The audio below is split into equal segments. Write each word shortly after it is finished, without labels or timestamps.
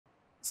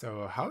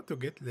So how to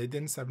get lead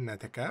in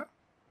Subnautica?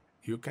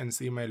 You can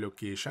see my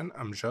location.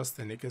 I'm just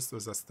next to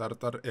the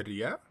starter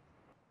area.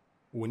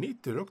 We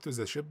need to look to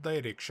the ship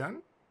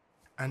direction.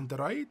 And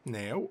right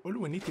now, all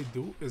we need to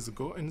do is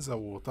go in the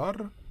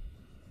water.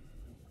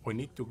 We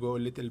need to go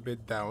a little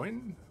bit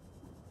down.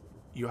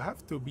 You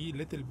have to be a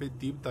little bit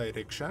deep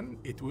direction.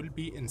 It will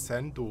be in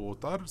sand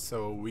water,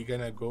 so we're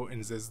gonna go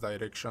in this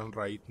direction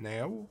right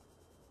now.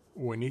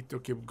 We need to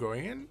keep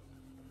going.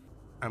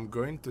 I'm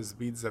going to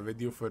speed the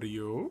video for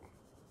you.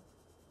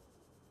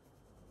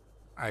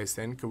 I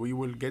think we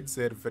will get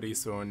there very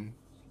soon.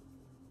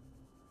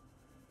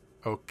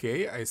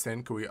 Okay, I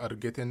think we are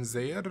getting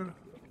there.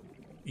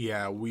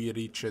 Yeah, we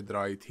reached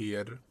right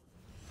here.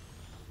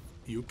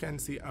 You can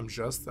see I'm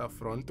just in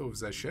front of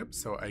the ship,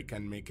 so I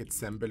can make it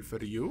simple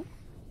for you.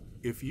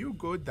 If you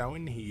go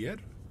down here,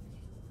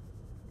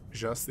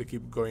 just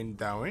keep going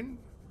down.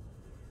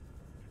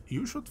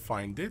 You should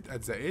find it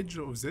at the edge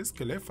of this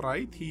cliff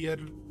right here.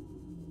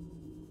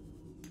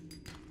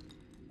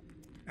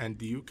 And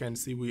you can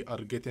see we are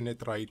getting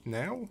it right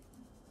now.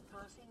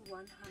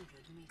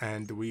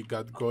 And we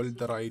got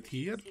gold right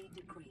here.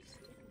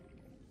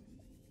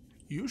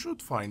 You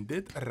should find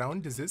it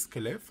around this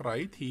cliff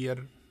right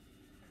here.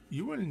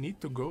 You will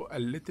need to go a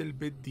little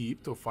bit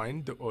deep to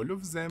find all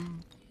of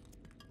them.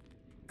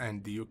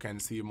 And you can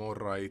see more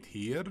right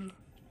here.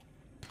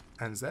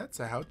 And that's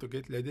how to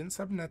get lead in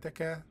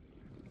Subnautica.